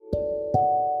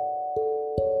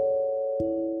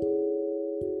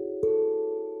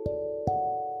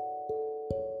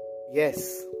Yes,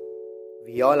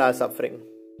 we all are suffering.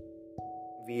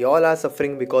 We all are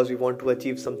suffering because we want to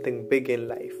achieve something big in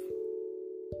life.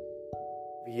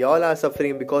 We all are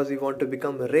suffering because we want to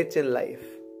become rich in life.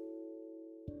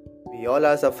 We all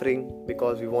are suffering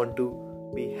because we want to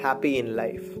be happy in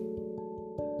life.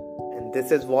 And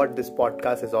this is what this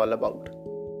podcast is all about.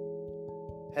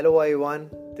 Hello everyone,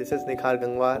 this is Nikhar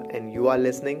Gangwar and you are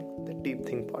listening the Deep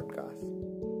Think podcast.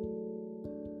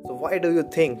 So why do you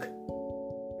think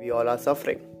we all are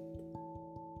suffering?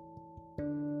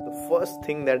 The first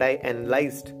thing that I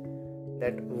analyzed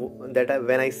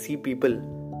when I see people,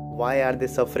 why are they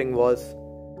suffering, was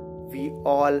we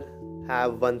all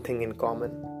have one thing in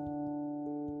common.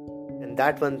 And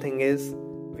that one thing is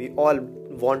we all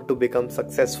want to become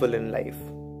successful in life.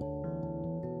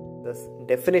 The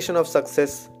definition of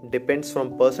success depends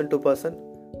from person to person,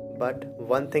 but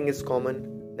one thing is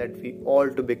common, that we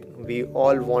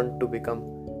all want to become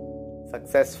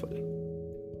successful.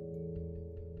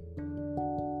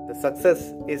 The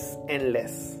success is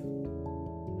endless.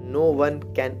 No one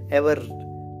can ever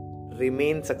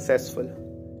remain successful.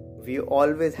 We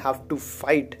always have to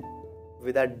fight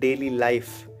with our daily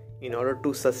life in order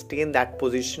to sustain that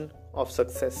position of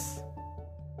success.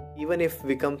 Even if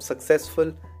we become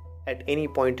successful at any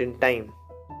point in time,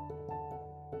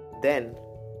 then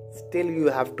still you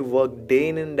have to work day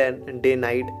in and day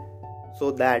night so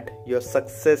that your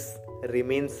success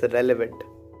remains relevant,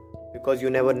 because you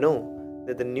never know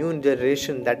that the new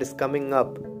generation that is coming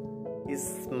up is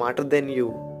smarter than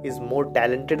you, is more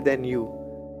talented than you,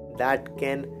 that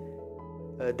can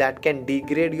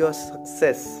degrade your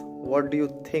success. What do you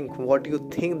think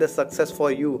the success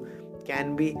for you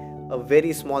can be a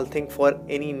very small thing for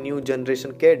any new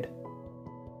generation kid,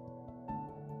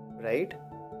 right?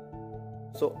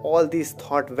 So all these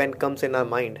thoughts when comes in our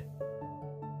mind,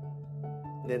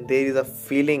 then there is a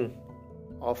feeling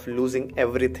of losing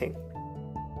everything,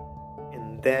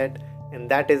 and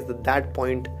that is that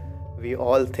point we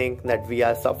all think that we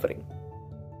are suffering.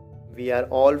 We are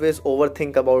always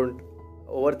overthinking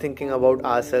about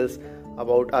ourselves,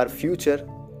 about our future,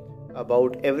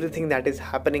 about everything that is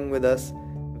happening with us.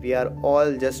 We are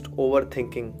all just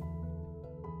overthinking,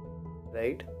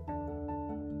 right?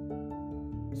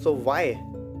 So why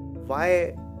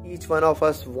each one of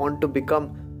us want to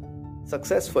become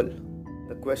successful?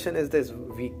 The question is this: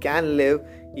 we can live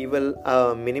even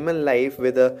a minimal life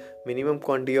with a minimum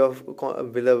quantity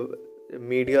with a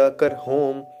mediocre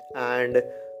home and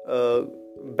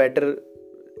better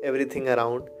everything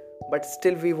around, but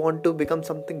still we want to become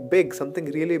something big, something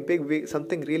really big,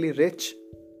 something really rich,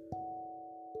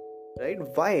 right?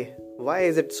 Why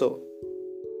is it so?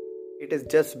 It is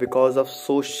just because of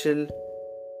social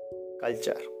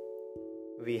culture.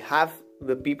 We have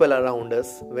the people around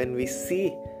us. When we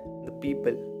see the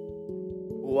people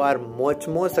who are much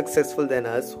more successful than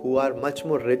us, who are much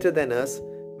more richer than us,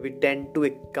 we tend to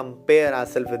compare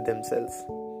ourselves with themselves,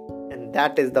 and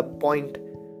that is the point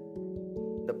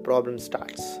the problem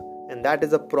starts. And that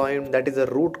is a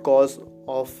root cause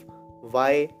of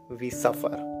why we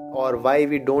suffer, or why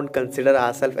we don't consider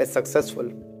ourselves as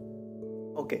successful.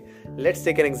 Okay, let's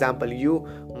take an example. You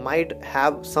might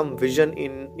have some vision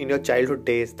in your childhood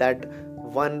days that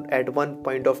at one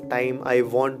point of time, I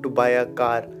want to buy a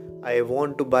car, I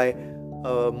want to buy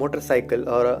a motorcycle,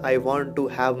 or I want to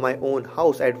have my own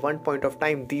house. At one point of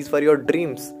time, these were your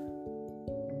dreams.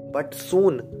 But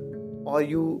soon, or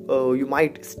you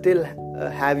might still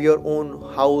have your own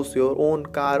house, your own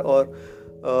car, or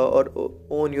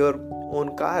own your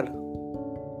own car,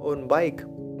 own bike.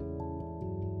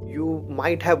 You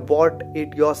might have bought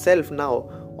it yourself now,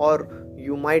 or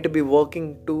you might be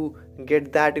working to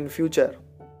get that in future.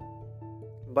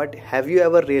 But have you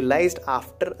ever realized,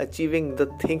 after achieving the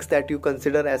things that you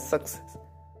consider as success,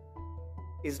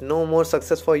 is no more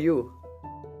success for you?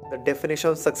 The definition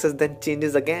of success then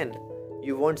changes again.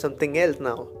 You want something else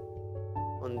now.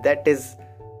 And that is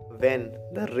when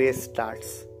the race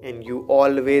starts. And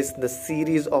the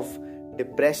series of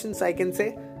depressions, I can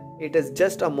say, it is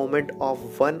just a moment of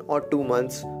 1 or 2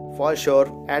 months, for sure,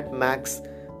 at max,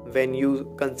 when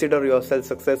you consider yourself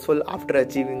successful after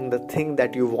achieving the thing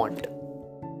that you want.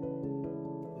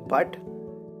 But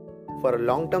for a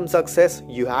long-term success,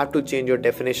 you have to change your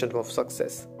definition of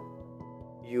success.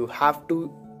 You have to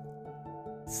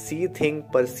perceive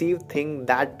thing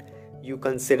that you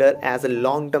consider as a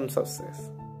long-term success.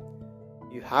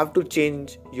 You have to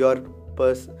change your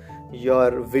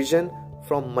vision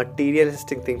from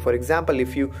materialistic thing. For example,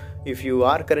 if you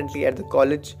are currently at the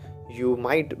college, you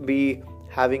might be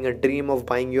having a dream of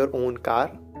buying your own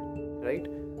car, right?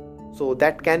 So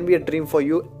that can be a dream for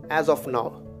you as of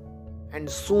now. and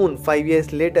soon 5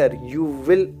 years later you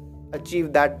will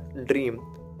achieve that dream.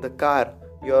 The car,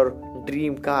 your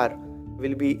dream car,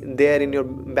 will be there in your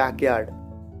backyard,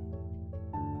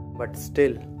 but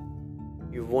still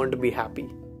you won't be happy.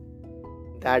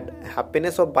 That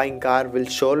happiness of buying car will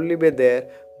surely be there,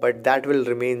 but that will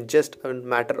remain just a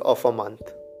matter of a month,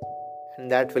 and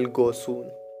that will go soon.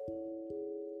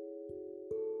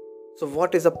 So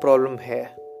what is the problem here?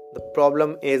 The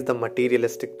problem is the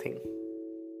materialistic thing.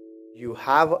 You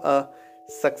have a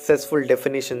successful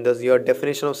definition. Thus your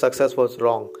definition of success was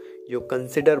wrong. You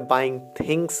consider buying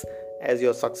things as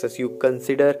your success. You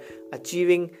consider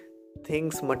achieving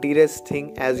things, materialist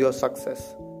thing, as your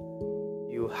success.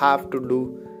 You have to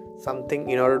do something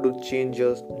in order to change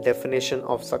your definition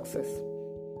of success.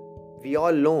 We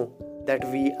all know that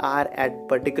we are at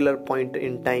particular point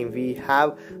in time. We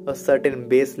have a certain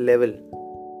base level,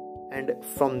 and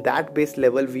from that base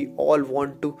level we all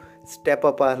want to step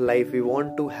up our life. We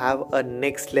want to have a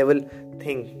next level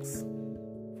things.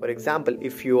 For example,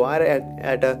 if you are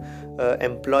at a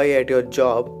employee at your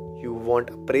job, you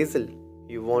want appraisal,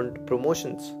 you want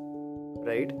promotions,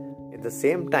 right? At the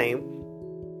same time,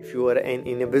 if you are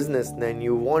in a business, then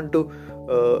you want to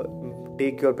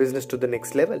take your business to the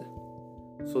next level.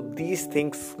 So these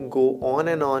things go on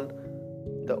and on.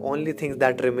 The only thing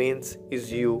that remains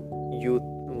is you,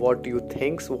 what you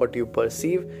think, what you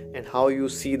perceive, and how you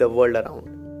see the world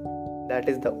around. That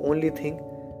is the only thing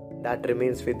that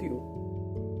remains with you.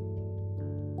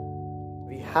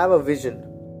 We have a vision,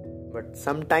 but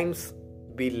sometimes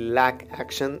we lack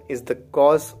action is the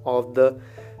cause of the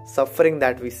suffering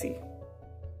that we see.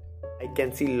 I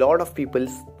can see a lot of people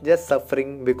just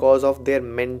suffering because of their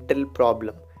mental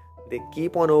problem. They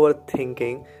keep on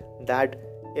overthinking that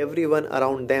everyone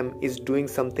around them is doing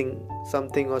something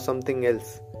or something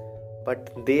else,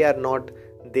 but they are not.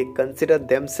 They consider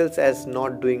themselves as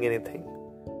not doing anything.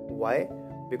 Why?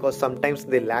 Because sometimes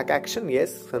they lack action.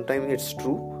 Yes, sometimes it's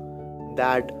true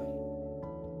that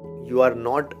you are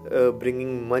not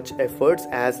bringing much efforts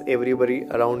as everybody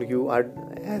around you are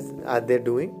they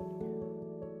doing.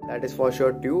 That is for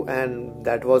sure too, and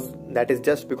that is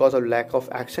just because of lack of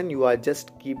action. You are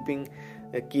just keep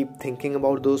thinking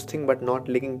about those things, but not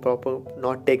taking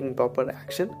proper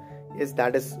action. Yes,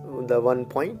 that is the one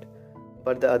point.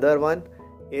 But the other one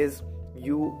is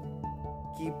you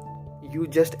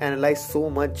just analyze so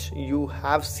much. You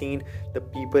have seen the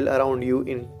people around you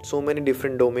in so many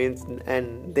different domains,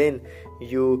 and then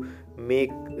you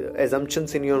make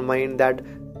assumptions in your mind that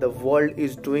the world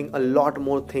is doing a lot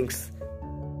more things,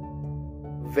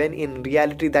 when in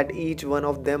reality that each one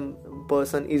of them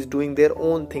person is doing their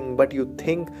own thing, but you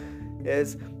think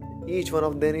is each one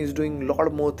of them is doing a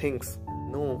lot more things.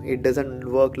 No, it doesn't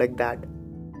work like that.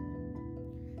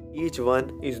 Each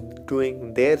one is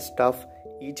doing their stuff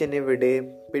each and every day,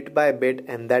 bit by bit,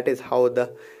 and that is how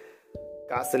the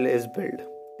castle is built.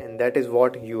 And that is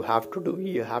what you have to do.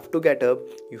 You have to get up,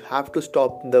 you have to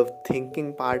stop the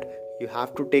thinking part, you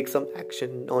have to take some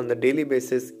action on the daily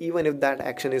basis. Even if that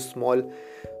action is small,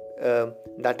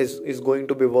 that is going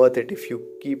to be worth it if you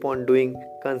keep on doing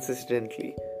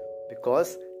consistently,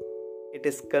 because it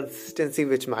is consistency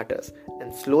which matters.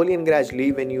 And slowly and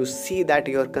gradually, when you see that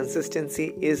your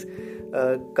consistency is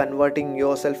converting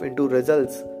yourself into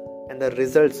results, and the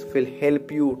results will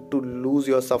help you to lose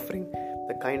your suffering.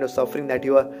 The kind of suffering that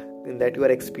you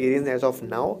are experiencing as of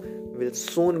now will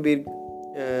soon be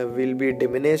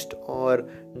diminished or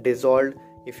dissolved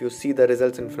if you see the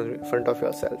results in front of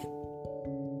yourself.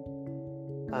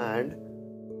 And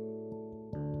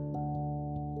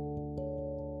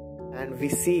we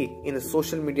see in a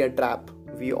social media trap.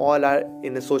 We all are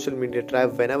in a social media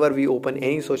trap. Whenever we open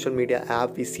any social media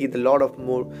app, we see lot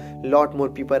more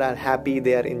people are happy.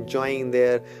 They are enjoying. They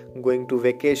are going to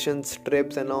vacations,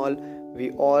 trips, and all.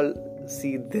 We all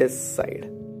see this side.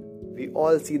 We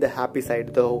all see the happy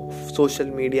side. The social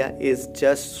media is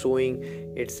just showing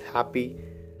its happy,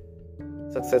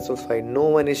 successful side. No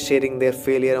one is sharing their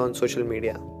failure on social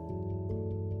media,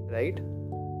 right?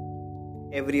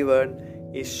 Everyone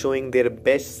is showing their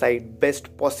best side,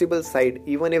 best possible side.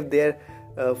 Even if they're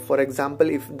for example,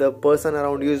 if the person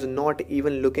around you is not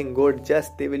even looking good,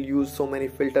 just they will use so many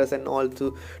filters and all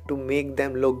to make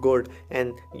them look good,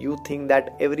 and you think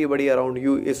that everybody around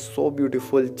you is so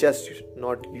beautiful, just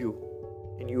not you,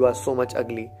 and you are so much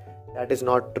ugly. That is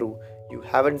not true. You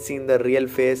haven't seen the real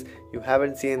face. You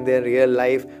haven't seen their real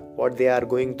life, what they are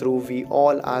going through. We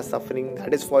all are suffering,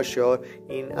 that is for sure,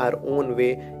 in our own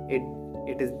way.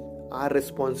 It is our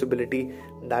responsibility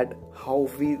that how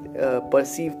we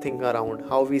perceive things around,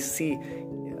 how we see.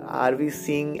 Are we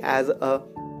seeing as a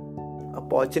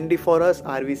opportunity for us?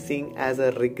 Are we seeing as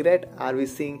a regret? Are we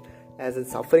seeing as a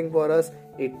suffering for us?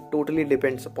 It totally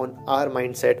depends upon our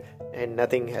mindset and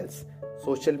nothing else.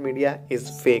 Social media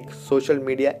is fake. Social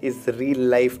media is real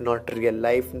life, not real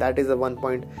life. That is the one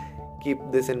point. Keep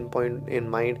this in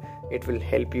mind. It will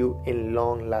help you in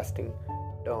long lasting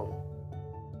term.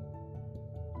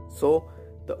 So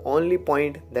the only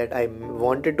point that I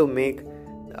wanted to make,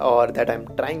 or that I'm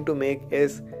trying to make,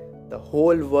 is the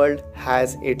whole world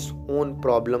has its own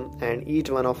problem and each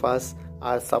one of us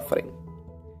are suffering.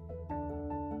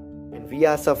 And we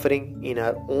are suffering in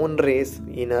our own race,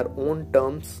 in our own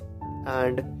terms.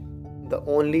 And the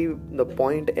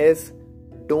point is,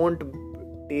 don't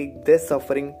take this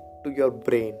suffering to your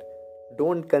brain.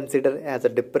 Don't consider as a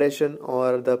depression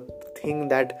or the thing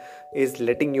that is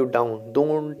letting you down.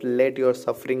 Don't let your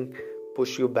suffering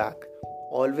push you back.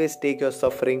 Always take your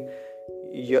suffering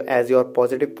as your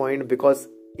positive point, because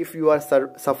if you are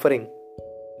suffering,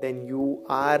 then you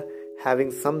are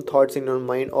having some thoughts in your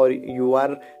mind, or you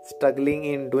are struggling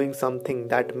in doing something.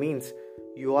 That means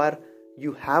you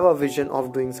have a vision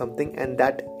of doing something, and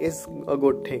that is a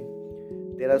good thing.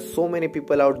 There are so many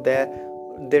people out there,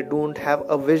 they don't have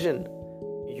a vision.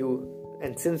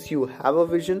 And since you have a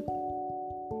vision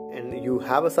and you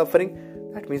have a suffering,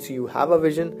 that means you have a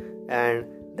vision, and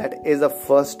that is the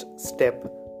first step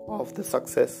of the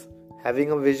success.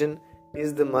 Having a vision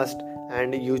is the must,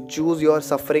 and you choose your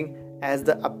suffering as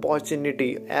the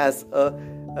opportunity, as a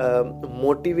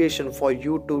motivation for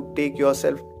you to take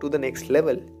yourself to the next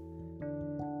level.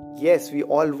 Yes, we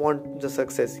all want the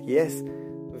success. Yes,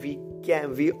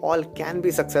 we all can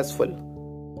be successful,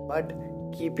 but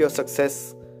keep your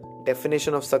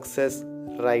definition of success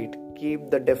right. Keep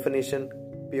the definition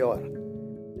pure.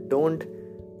 Don't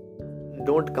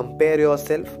compare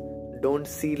yourself. Don't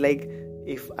see like,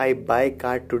 if I buy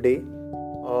car today,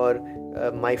 or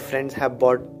my friends have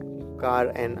bought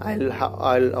car and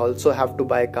I'll also have to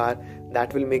buy a car,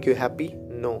 that will make you happy.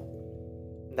 No,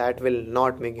 that will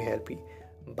not make you happy.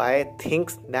 Buy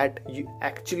things that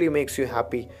actually makes you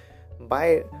happy.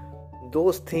 Buy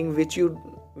those things which you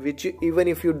even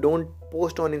if you don't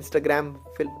post on Instagram,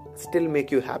 will still make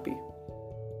you happy.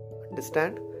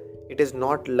 Understand? It is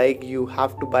not like you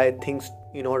have to buy things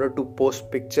in order to post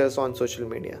pictures on social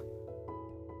media.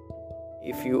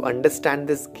 If you understand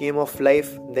this game of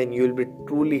life, then you will be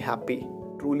truly happy,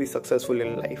 truly successful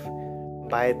in life.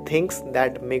 Buy things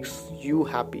that makes you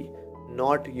happy,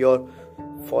 not your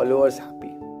followers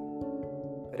happy.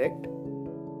 Correct?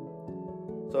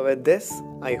 So with this,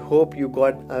 I hope you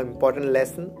got an important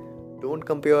lesson. Don't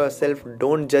compare yourself.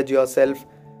 Don't judge yourself.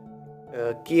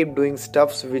 Keep doing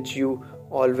stuffs which you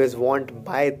always want.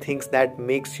 Buy things that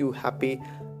makes you happy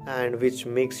and which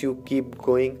makes you keep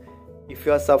going. If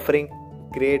you are suffering,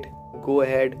 great. Go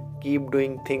ahead. Keep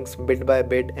doing things bit by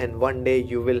bit, and one day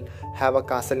you will have a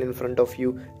castle in front of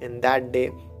you. And that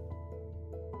day,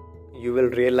 you will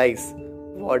realize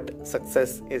what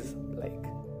success is like.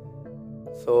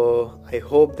 So I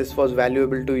hope this was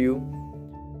valuable to you.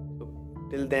 So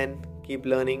till then, keep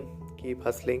learning, keep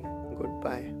hustling.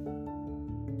 Goodbye.